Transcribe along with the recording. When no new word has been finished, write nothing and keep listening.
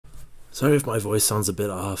Sorry if my voice sounds a bit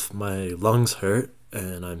off. My lungs hurt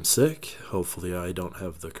and I'm sick. Hopefully, I don't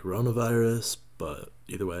have the coronavirus, but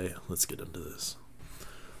either way, let's get into this.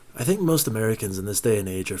 I think most Americans in this day and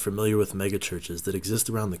age are familiar with megachurches that exist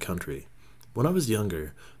around the country. When I was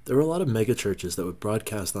younger, there were a lot of megachurches that would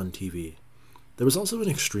broadcast on TV. There was also an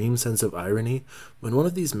extreme sense of irony when one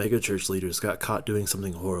of these megachurch leaders got caught doing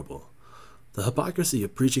something horrible. The hypocrisy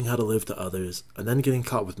of preaching how to live to others and then getting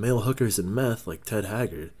caught with male hookers and meth like Ted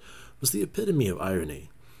Haggard was the epitome of irony.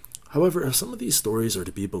 However, if some of these stories are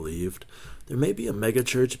to be believed, there may be a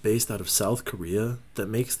megachurch based out of South Korea that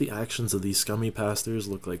makes the actions of these scummy pastors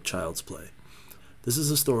look like child's play. This is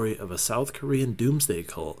a story of a South Korean doomsday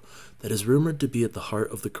cult that is rumored to be at the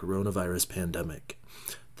heart of the coronavirus pandemic,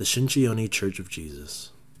 the Shincheonji Church of Jesus.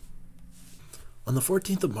 On the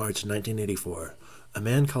 14th of March 1984, a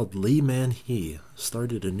man called Lee Man-hee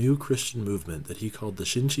started a new Christian movement that he called the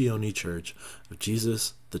Shincheonji Church of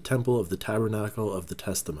Jesus, the Temple of the Tabernacle of the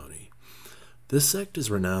Testimony. This sect is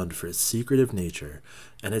renowned for its secretive nature,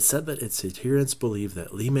 and it's said that its adherents believe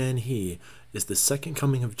that Lee Man-hee is the second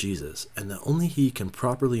coming of Jesus, and that only he can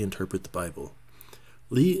properly interpret the Bible.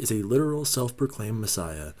 Lee is a literal self-proclaimed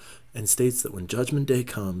Messiah, and states that when Judgment Day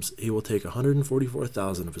comes, he will take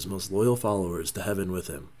 144,000 of his most loyal followers to heaven with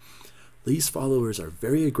him. Lee's followers are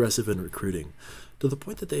very aggressive in recruiting, to the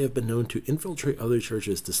point that they have been known to infiltrate other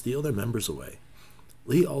churches to steal their members away.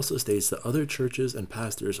 Lee also states that other churches and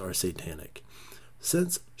pastors are satanic.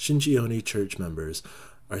 Since Shincheonji church members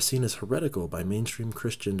are seen as heretical by mainstream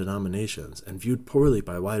Christian denominations and viewed poorly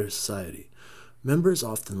by wider society, members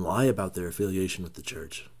often lie about their affiliation with the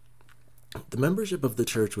church. The membership of the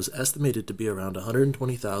church was estimated to be around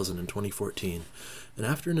 120,000 in 2014, and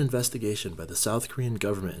after an investigation by the South Korean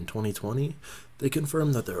government in 2020, they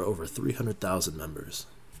confirmed that there are over 300,000 members.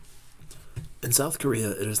 In South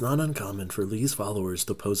Korea, it is not uncommon for Lee's followers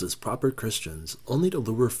to pose as proper Christians, only to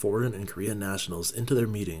lure foreign and Korean nationals into their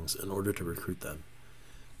meetings in order to recruit them.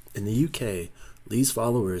 In the UK, Lee's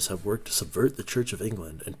followers have worked to subvert the Church of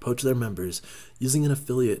England and poach their members using an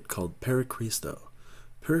affiliate called Paracresto.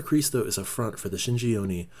 Paracresto is a front for the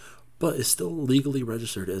Shincheonji, but is still legally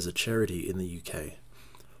registered as a charity in the UK.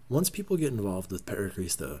 Once people get involved with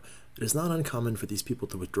Paracresto, it is not uncommon for these people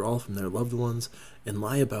to withdraw from their loved ones and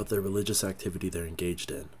lie about their religious activity they're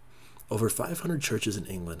engaged in. Over 500 churches in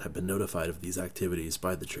England have been notified of these activities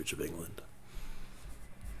by the Church of England.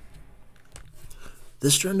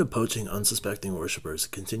 This trend of poaching unsuspecting worshippers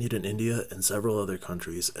continued in India and several other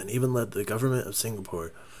countries, and even led the government of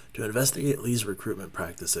Singapore to investigate Lee's recruitment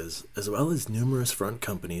practices, as well as numerous front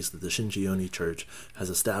companies that the Shincheonji Church has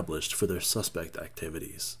established for their suspect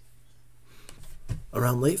activities.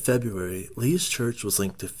 Around late February, Lee's church was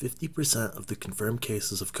linked to 50% of the confirmed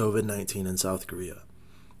cases of COVID-19 in South Korea.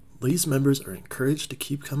 Lee's members are encouraged to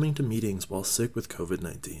keep coming to meetings while sick with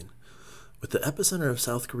COVID-19. With the epicenter of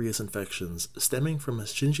South Korea's infections stemming from a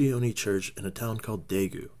Shincheonji church in a town called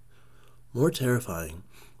Daegu. More terrifying,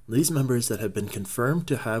 these members that have been confirmed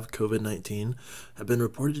to have COVID-19 have been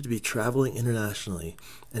reported to be traveling internationally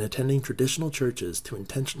and attending traditional churches to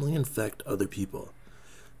intentionally infect other people.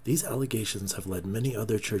 These allegations have led many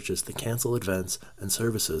other churches to cancel events and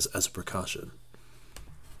services as a precaution.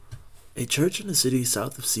 A church in a city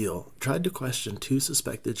south of Seoul tried to question two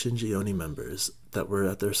suspected Shincheonji members that were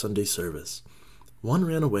at their Sunday service. One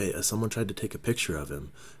ran away as someone tried to take a picture of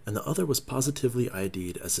him, and the other was positively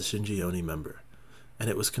ID'd as a Shincheonji member, and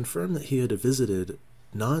it was confirmed that he had visited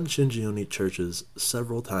non-Shincheonji churches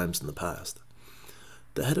several times in the past.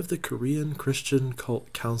 The head of the Korean Christian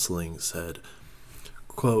Cult Counseling said,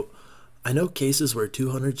 quote, "I know cases where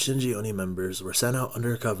 200 Shincheonji members were sent out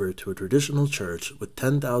undercover to a traditional church with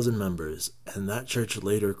 10,000 members, and that church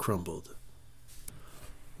later crumbled."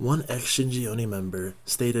 One ex-Shincheonji member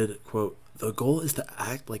stated, quote, "The goal is to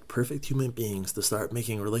act like perfect human beings to start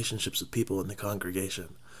making relationships with people in the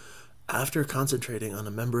congregation. After concentrating on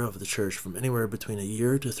a member of the church from anywhere between a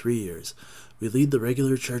year to 3 years, we lead the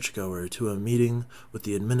regular churchgoer to a meeting with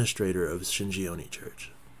the administrator of Shincheonji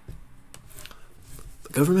church."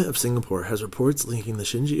 The government of Singapore has reports linking the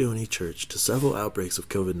Shincheonji church to several outbreaks of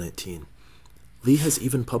COVID-19. Lee has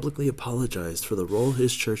even publicly apologized for the role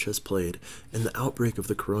his church has played in the outbreak of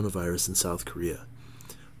the coronavirus in South Korea.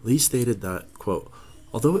 Lee stated that, quote,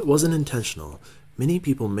 "Although it wasn't intentional, many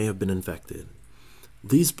people may have been infected."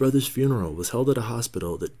 Lee's brother's funeral was held at a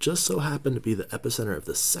hospital that just so happened to be the epicenter of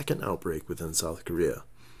the second outbreak within South Korea.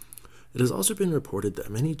 It has also been reported that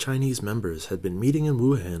many Chinese members had been meeting in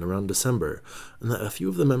Wuhan around December, and that a few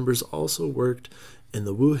of the members also worked in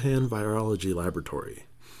the Wuhan Virology Laboratory,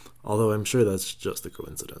 although I'm sure that's just a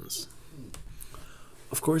coincidence.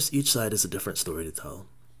 Of course, each side has a different story to tell.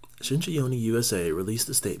 Shinjioni USA released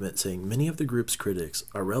a statement saying many of the group's critics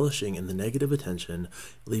are relishing in the negative attention,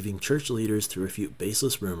 leaving church leaders to refute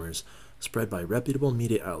baseless rumors spread by reputable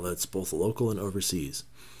media outlets both local and overseas.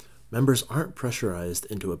 Members aren't pressurized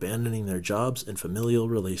into abandoning their jobs and familial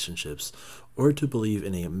relationships or to believe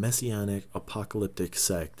in a messianic apocalyptic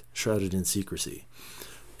sect shrouded in secrecy.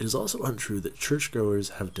 It is also untrue that churchgoers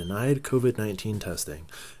have denied COVID-19 testing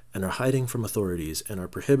and are hiding from authorities and are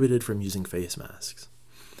prohibited from using face masks.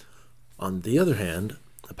 On the other hand,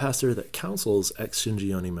 a pastor that counsels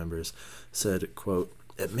ex-Shinjioni members said, quote,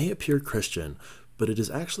 "It may appear Christian, but it is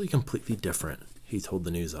actually completely different," he told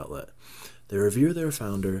the news outlet. They revere their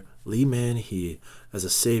founder, Lee Man-hee, as a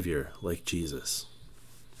savior like Jesus.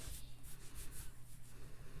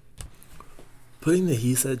 Putting the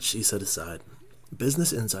he said, she said aside,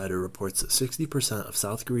 Business Insider reports that 60% of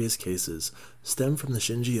South Korea's cases stem from the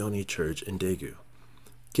Shinjioni Church in Daegu.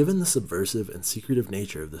 Given the subversive and secretive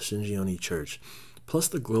nature of the Shinjioni Church, plus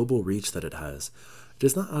the global reach that it has, it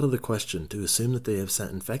is not out of the question to assume that they have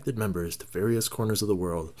sent infected members to various corners of the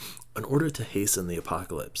world in order to hasten the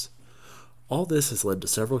apocalypse. All this has led to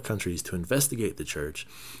several countries to investigate the church,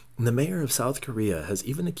 and the mayor of South Korea has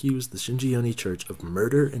even accused the Shinjioni Church of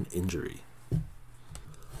murder and injury.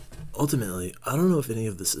 Ultimately, I don't know if any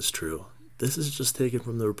of this is true. This is just taken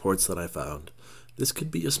from the reports that I found. This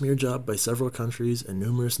could be a smear job by several countries and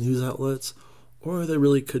numerous news outlets, or there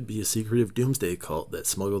really could be a secretive doomsday cult that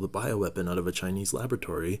smuggled a bioweapon out of a Chinese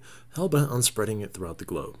laboratory, hell-bent on spreading it throughout the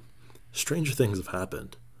globe. Stranger things have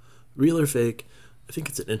happened. Real or fake, I think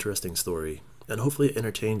it's an interesting story, and hopefully it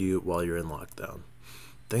entertained you while you're in lockdown.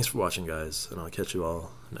 Thanks for watching, guys, and I'll catch you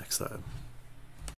all next time.